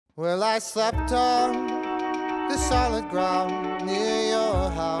Well, I slept on the solid ground near your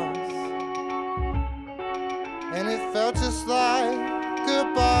house, and it felt just like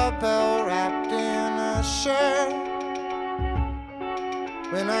a barbell wrapped in a shirt.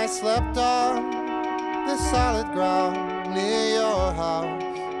 When I slept on the solid ground near your house,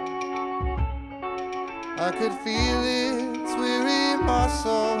 I could feel its weary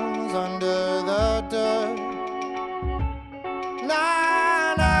muscles under the dirt.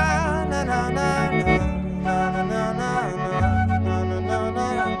 Na na na na na na na na na na na na.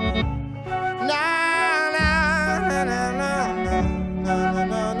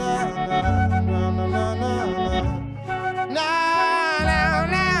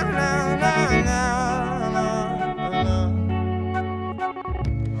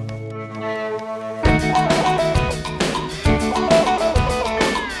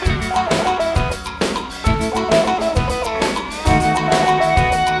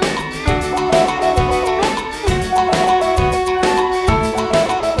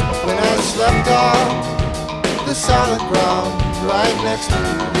 Slept on the solid ground right next to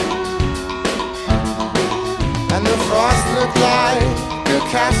you, and the frost looked like a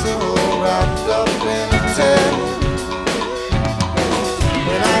castle wrapped up in tin.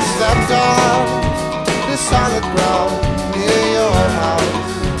 When I slept on the solid ground near your house,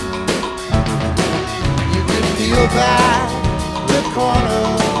 you could peel back the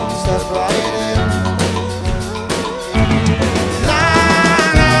corners, step right in.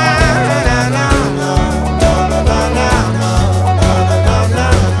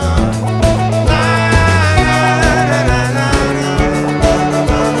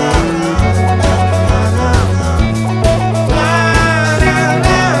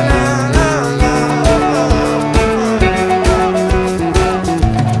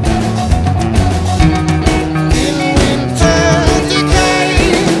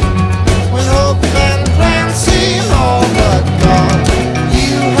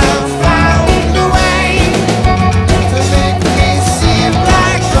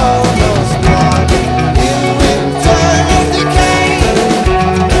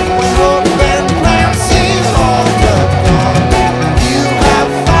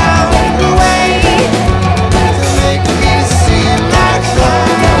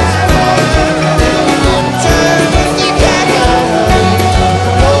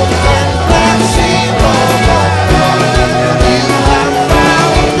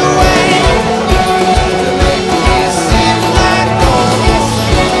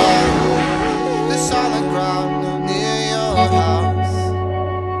 Near your house.